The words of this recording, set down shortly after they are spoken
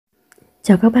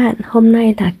Chào các bạn, hôm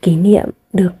nay là kỷ niệm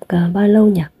được bao lâu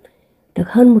nhỉ? Được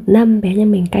hơn 1 năm bé nhà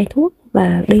mình cai thuốc.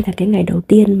 Và đây là cái ngày đầu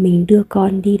tiên mình đưa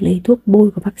con đi lấy thuốc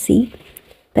bôi của bác sĩ.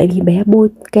 Tại vì bé bôi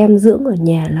kem dưỡng ở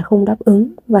nhà là không đáp ứng.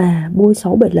 Và bôi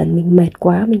 6-7 lần mình mệt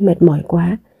quá, mình mệt mỏi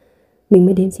quá, mình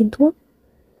mới đến xin thuốc.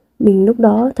 Mình lúc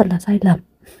đó thật là sai lầm.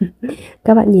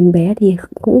 Các bạn nhìn bé thì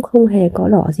cũng không hề có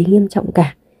đỏ gì nghiêm trọng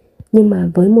cả. Nhưng mà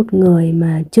với một người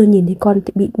mà chưa nhìn thấy con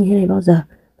bị như thế này bao giờ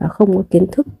và không có kiến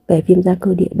thức về viêm da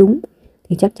cơ địa đúng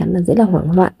thì chắc chắn là rất là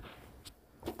hoảng loạn.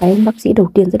 Cái ông bác sĩ đầu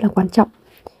tiên rất là quan trọng.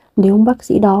 Nếu ông bác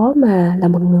sĩ đó mà là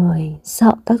một người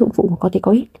sợ tác dụng phụ của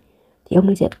corticoid thì ông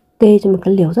ấy sẽ kê cho một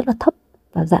cái liều rất là thấp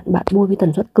và dặn bạn bôi với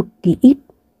tần suất cực kỳ ít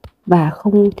và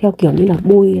không theo kiểu như là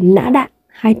bôi nã đạn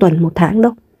 2 tuần 1 tháng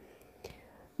đâu.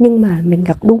 Nhưng mà mình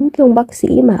gặp đúng cái ông bác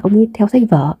sĩ mà ông ấy theo sách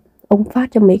vở, ông phát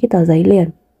cho mấy cái tờ giấy liền,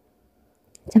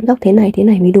 chăm sóc thế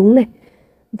này mới đúng này.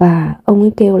 Và ông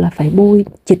ấy kêu là phải bôi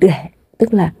triệt để,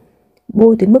 tức là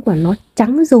bôi tới mức mà nó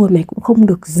trắng rồi mày cũng không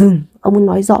được dừng. Ông ấy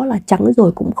nói rõ là trắng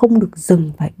rồi cũng không được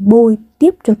dừng, phải bôi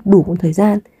tiếp cho đủ một thời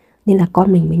gian. Nên là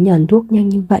con mình mới nhờn thuốc nhanh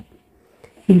như vậy.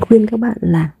 Mình khuyên các bạn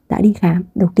là đã đi khám,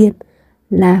 đầu tiên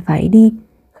là phải đi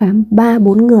khám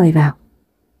 3-4 người vào.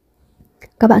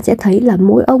 Các bạn sẽ thấy là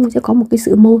mỗi ông sẽ có một cái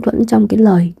sự mâu thuẫn trong cái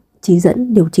lời chỉ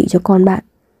dẫn điều trị cho con bạn.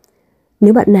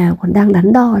 Nếu bạn nào còn đang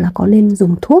đắn đo là có nên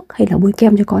dùng thuốc hay là bôi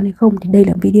kem cho con hay không thì đây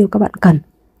là video các bạn cần.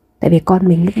 Tại vì con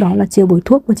mình lúc đó là chưa bôi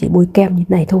thuốc mà chỉ bôi kem như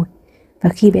thế này thôi. Và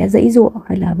khi bé giãy giụa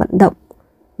hay là vận động,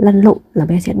 lăn lộn là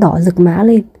bé sẽ đỏ rực má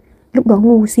lên. Lúc đó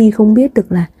ngu si không biết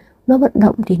được là nó vận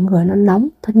động thì người nó nóng,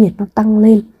 thân nhiệt nó tăng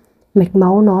lên, mạch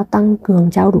máu nó tăng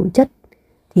cường trao đổi chất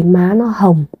thì má nó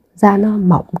hồng, da nó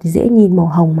mỏng thì dễ nhìn màu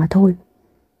hồng mà thôi.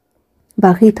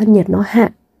 Và khi thân nhiệt nó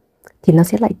hạ thì nó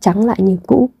sẽ lại trắng lại như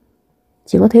cũ.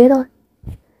 Chỉ có thế thôi.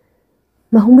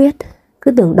 Mà không biết,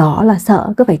 cứ tưởng đỏ là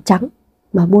sợ, cứ phải trắng.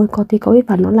 Mà bôi corticoid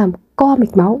vào nó làm co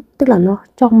mạch máu, tức là nó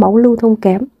cho máu lưu thông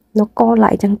kém, nó co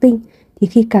lại trắng tinh. Thì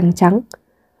khi càng trắng,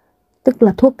 tức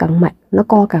là thuốc càng mạnh, nó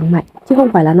co càng mạnh. Chứ không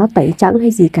phải là nó tẩy trắng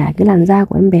hay gì cả cái làn da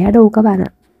của em bé đâu các bạn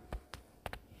ạ.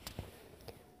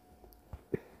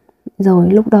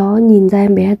 Rồi lúc đó nhìn ra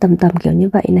em bé tầm tầm kiểu như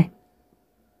vậy này.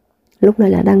 Lúc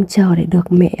này là đang chờ để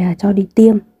được mẹ cho đi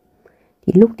tiêm.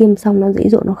 Thì lúc tiêm xong nó giãy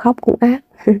giụa, nó khóc cũng ác.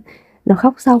 Nó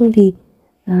khóc xong thì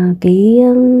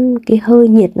cái hơi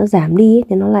nhiệt nó giảm đi ấy,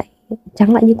 thì nó lại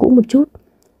trắng lại như cũ một chút.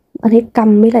 Bạn thấy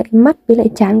cằm với lại mắt với lại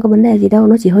trán có vấn đề gì đâu,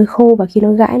 nó chỉ hơi khô. Và khi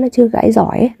nó gãi, nó chưa gãi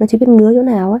giỏi ấy, nó chưa biết ngứa chỗ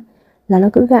nào ấy, là nó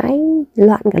cứ gãi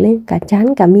loạn cả lên, cả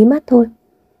trán cả mí mắt thôi.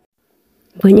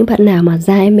 Với những bạn nào mà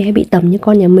da em bé bị tầm như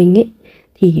con nhà mình ấy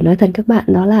thì nói thật các bạn,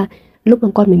 đó là lúc mà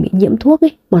con mình bị nhiễm thuốc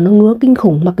ấy mà nó ngứa kinh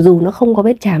khủng, mặc dù nó không có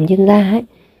vết chàm trên da ấy,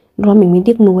 đó mình mới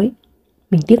tiếc nuối.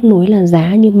 Mình tiếc nuối là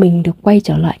giá như mình được quay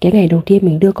trở lại cái ngày đầu tiên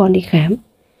mình đưa con đi khám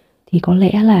thì có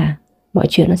lẽ là mọi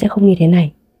chuyện nó sẽ không như thế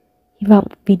này. Hy vọng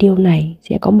video này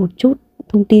sẽ có một chút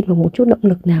thông tin và một chút động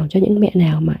lực nào cho những mẹ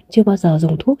nào mà chưa bao giờ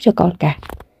dùng thuốc cho con cả.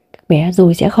 Các bé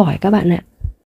rồi sẽ khỏi các bạn ạ.